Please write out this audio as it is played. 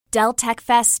Dell Tech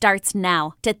Fest starts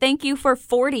now to thank you for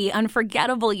 40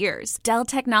 unforgettable years. Dell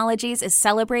Technologies is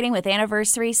celebrating with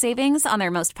anniversary savings on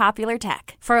their most popular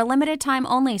tech. For a limited time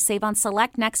only, save on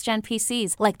select next-gen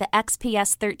PCs like the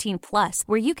XPS 13 Plus,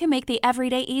 where you can make the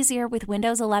everyday easier with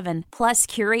Windows 11. Plus,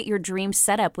 curate your dream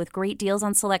setup with great deals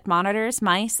on select monitors,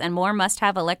 mice, and more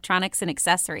must-have electronics and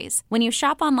accessories. When you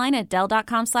shop online at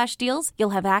Dell.com/deals,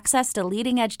 you'll have access to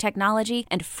leading-edge technology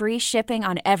and free shipping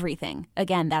on everything.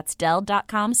 Again, that's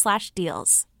Dell.com/deals.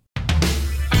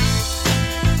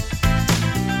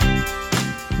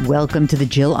 Welcome to the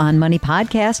Jill on Money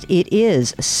podcast. It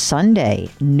is Sunday,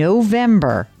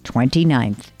 November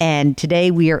 29th, and today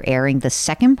we are airing the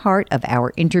second part of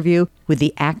our interview with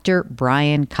the actor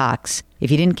Brian Cox. If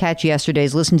you didn't catch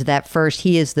yesterday's, listen to that first.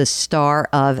 He is the star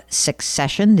of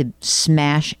Succession, the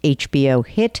smash HBO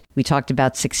hit. We talked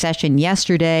about Succession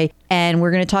yesterday, and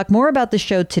we're going to talk more about the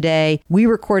show today. We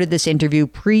recorded this interview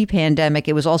pre-pandemic.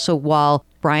 It was also while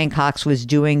Brian Cox was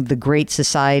doing The Great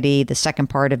Society, the second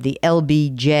part of the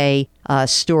LBJ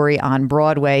story on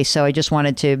Broadway. So I just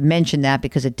wanted to mention that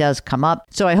because it does come up.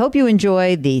 So I hope you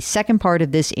enjoy the second part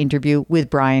of this interview with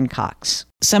Brian Cox.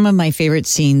 Some of my favorite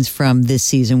scenes from this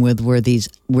season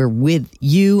were with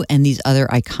you and these other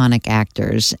iconic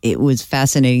actors. It was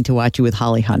fascinating to watch you with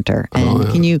Holly Hunter. And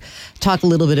Can you talk a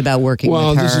little bit about working with her?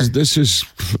 Well, this is,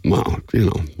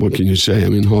 what can you say? I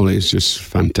mean, Holly is just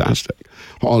fantastic.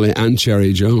 Holly and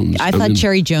Cherry Jones. I thought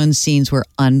Cherry Jones' scenes were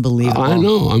unbelievable. I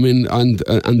know. I mean, and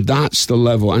that's the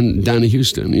level. And Danny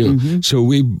Houston, Mm-hmm. So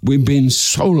we've been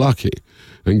so lucky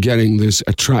in getting this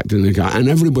attracting the guy. And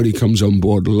everybody comes on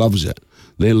board, loves it.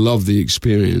 They love the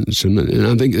experience. And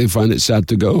I think they find it sad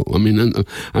to go. I mean, and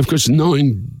of course,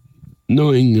 knowing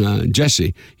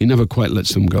Jesse, he never quite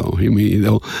lets them go. I mean,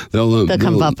 they'll come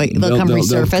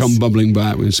resurface. They'll come bubbling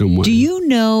back in some way. Do you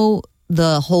know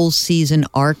the whole season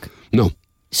arc? No.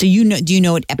 So do you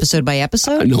know it episode by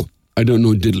episode? No, I don't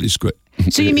know diddly squat.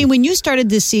 So you mean when you started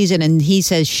this season and he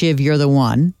says, Shiv, you're the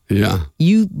one? Yeah.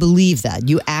 You believe that?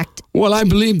 You act? Well, I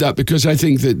believe that because I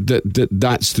think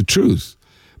that's the truth.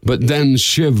 But then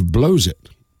Shiv blows it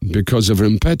because of her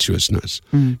impetuousness,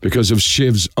 because of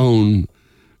Shiv's own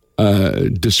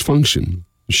dysfunction.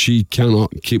 She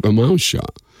cannot keep her mouth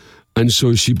shut. And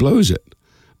so she blows it.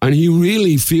 And he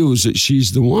really feels that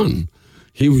she's the one.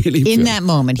 He really in that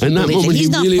moment, he believes it. He's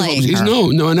not really playing her.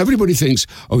 No, and everybody thinks,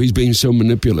 he's being so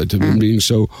manipulative and being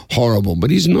so horrible, but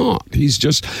he's not. He's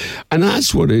just, and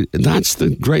that's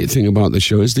the great thing about the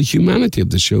show is the humanity of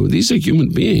the show. These are human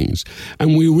beings,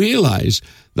 and we realize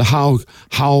how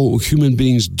human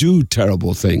beings do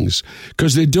terrible things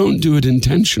because they don't do it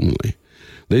intentionally.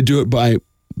 They do it by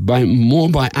more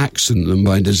by accident than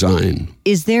by design.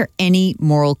 Is there any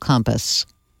moral compass?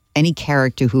 Any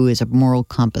character who is a moral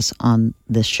compass on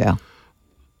this show?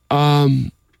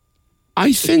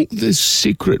 I think the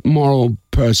secret moral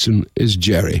person is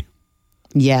Jerry.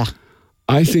 Yeah.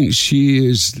 I think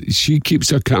she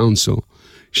keeps her counsel.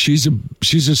 She's a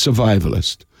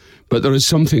survivalist. But there is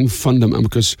something fundamental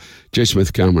because J.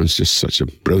 Smith Cameron is just such a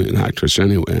brilliant actress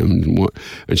anyway,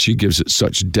 and she gives it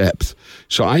such depth.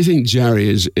 So I think Jerry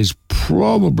is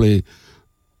probably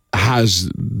has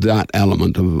that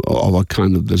element of a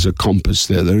kind of, there's a compass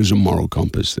there. There is a moral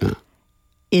compass there.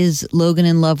 Is Logan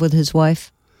in love with his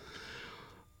wife?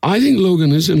 I think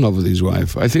Logan is in love with his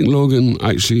wife. I think Logan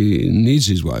actually needs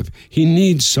his wife. He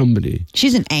needs somebody.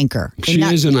 She's an anchor. She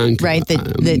is an anchor. Right,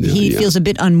 he feels a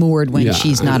bit unmoored when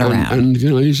she's not around. And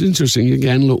it's interesting,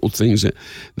 again, little things that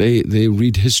they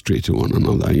read history to one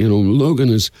another. Logan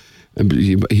is,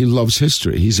 he loves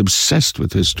history. He's obsessed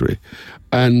with history.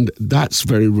 And that's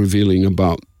very revealing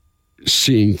about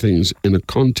seeing things in a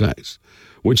context,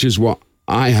 which is what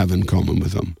I have in common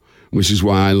with him, which is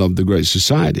why I love The Great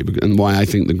Society and why I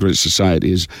think The Great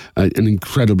Society is an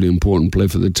incredibly important play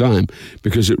for the time,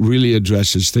 because it really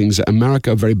addresses things that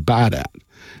America are very bad at.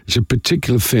 It's a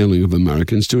particular failing of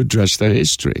Americans to address their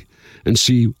history and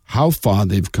see how far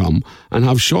they've come and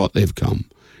how short they've come.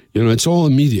 It's all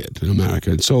immediate in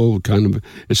America. It's all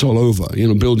over.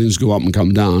 Buildings go up and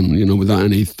come down, without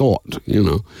any thought,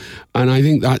 And I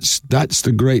think that's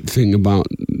the great thing about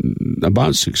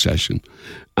Succession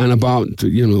and about,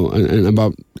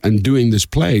 and doing this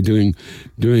play, doing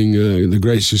The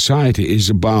Great Society is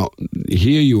about,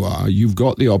 here you are, you've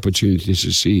got the opportunity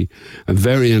to see a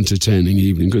very entertaining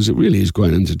evening, because it really is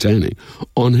quite entertaining,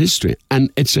 on history. And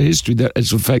it's a history that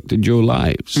has affected your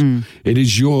lives. It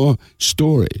is your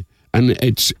story. And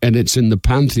it's in the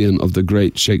pantheon of the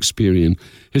great Shakespearean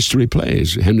history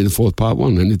plays, Henry IV Part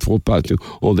 1, Henry IV Part 2,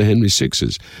 or the Henry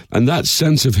VIs. And that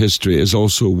sense of history is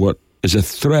also what is a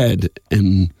thread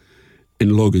in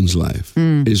in Logan's life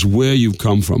is where you've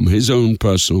come from, his own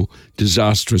personal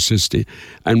disastrous history,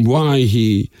 and why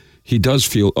he does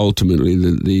feel ultimately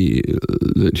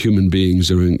that human beings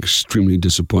are an extremely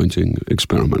disappointing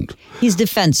experiment. He's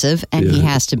defensive, and he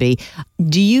has to be.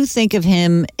 Do you think of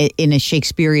him in a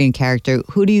Shakespearean character?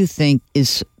 Who do you think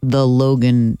is the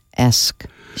Logan-esque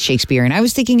Shakespearean? I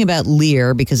was thinking about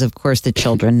Lear because, of course, the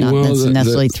children, not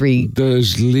necessarily three.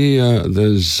 There's Lear.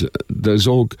 There's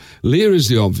all. Lear is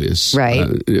the obvious,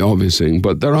 the obvious thing.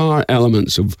 But there are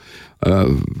elements of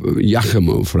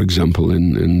Iachimo, for example,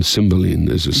 in Cymbeline.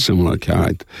 There's a similar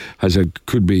character.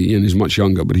 Could be, and he's much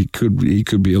younger, but he could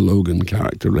be a Logan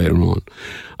character later on.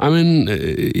 I mean,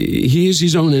 he is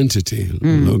his own entity,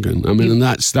 Logan. I mean, and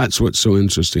that's what's so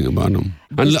interesting about him.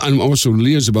 And also,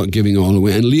 Lear's about giving all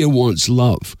away, and Lear wants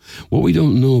love. What we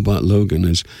don't know about Logan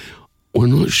is we're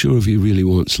not sure if he really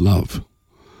wants love.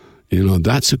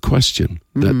 That's a question.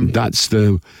 That's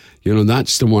the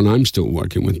one I'm still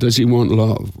working with. Does he want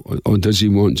love, or does he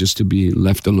want just to be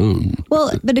left alone?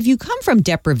 Well, but if you come from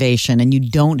deprivation and you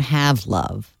don't have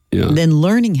love, then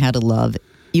learning how to love,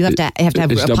 you have to have a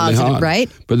positive, hard. Right?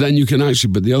 But then you can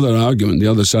but the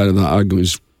other side of that argument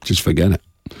is just forget it.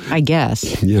 I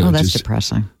guess. Yeah, that's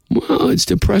depressing. Well, it's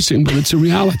depressing, but it's a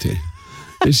reality.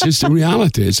 It's just a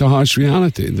reality. It's a harsh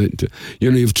reality that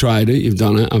you've tried it, you've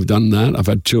done it, I've done that, I've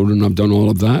had children, I've done all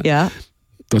of that. Yeah.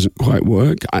 Doesn't quite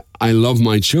work. I love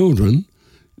my children.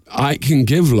 I can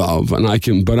give love,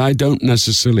 but I don't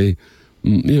necessarily,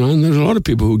 and there's a lot of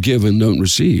people who give and don't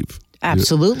receive.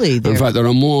 Absolutely. In fact, there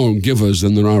are more givers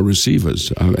than there are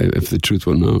receivers, if the truth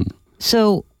were known.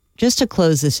 So, just to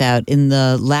close this out, in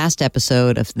the last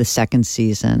episode of the second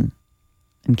season,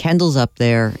 and Kendall's up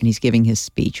there and he's giving his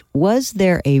speech, was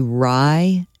there a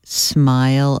wry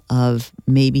smile of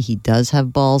maybe he does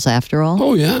have balls after all?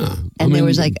 Oh, yeah. And there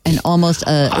was like an almost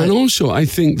and also, I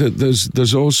think that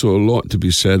there's also a lot to be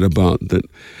said about that,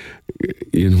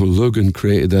 Logan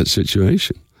created that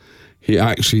situation. He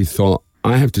actually thought,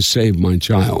 I have to save my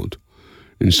child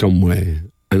in some way,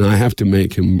 and I have to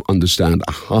make him understand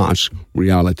a harsh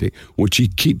reality, which he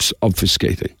keeps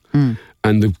obfuscating.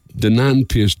 And the Nan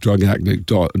Pierce drug addict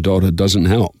daughter doesn't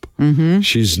help.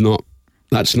 Mm-hmm.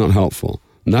 That's not helpful.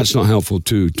 And that's not helpful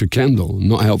to Kendall,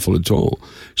 not helpful at all.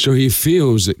 So he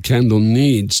feels that Kendall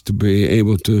needs to be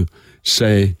able to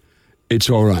say, it's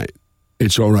all right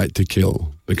to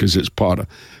kill, because it's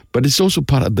but it's also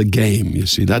part of the game, you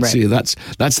see. That's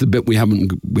the bit we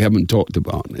haven't talked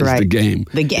about. Is the game.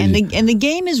 And the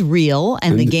game is real,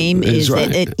 and the game is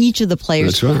at each of the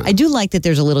players. That's right. I do like that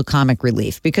there's a little comic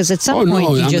relief, because at some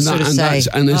point you just sort of say...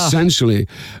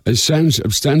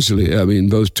 Essentially, I mean,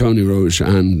 both Tony Roche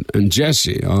and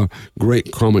Jesse are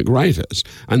great comic writers,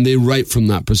 and they write from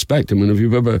that perspective. And if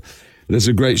you've ever... There's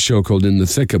a great show called In the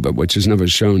Thick of It, which is never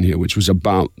shown here, which was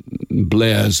about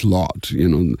Blair's lot,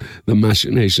 the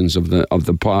machinations of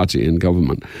the party and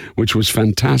government, which was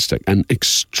fantastic and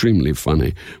extremely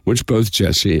funny, which both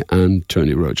Jesse and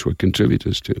Tony Roche were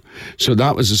contributors to. So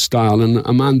that was a style, and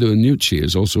Armando Iannucci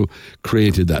has also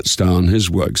created that style in his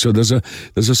work. So there's a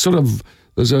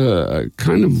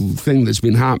kind of thing that's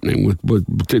been happening with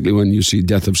particularly when you see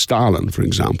Death of Stalin, for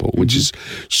example, which is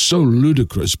so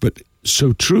ludicrous but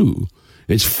so true.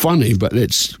 It's funny, but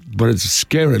it's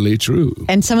scarily true.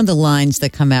 And some of the lines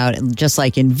that come out, just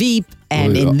like in Veep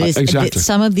and in this,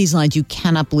 some of these lines, you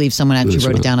cannot believe someone actually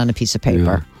wrote it down on a piece of paper.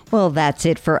 Yeah. Well, that's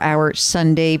it for our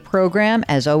Sunday program.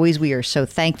 As always, we are so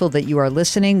thankful that you are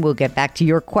listening. We'll get back to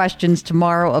your questions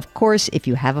tomorrow. Of course, if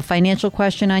you have a financial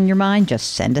question on your mind,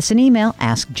 just send us an email.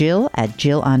 Ask Jill at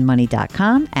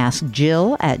JillOnMoney.com. Ask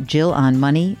Jill at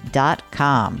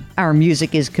JillOnMoney.com. Our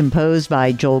music is composed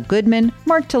by Joel Goodman.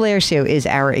 Mark Talercio is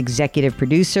our executive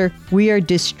producer. We are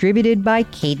distributed by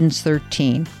Cadence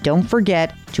 13. Don't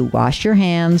forget to wash your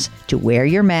hands, to wear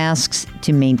your masks,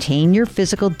 to maintain your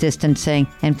physical distancing,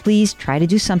 and please try to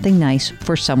do something nice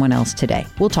for someone else today.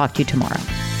 We'll talk to you tomorrow.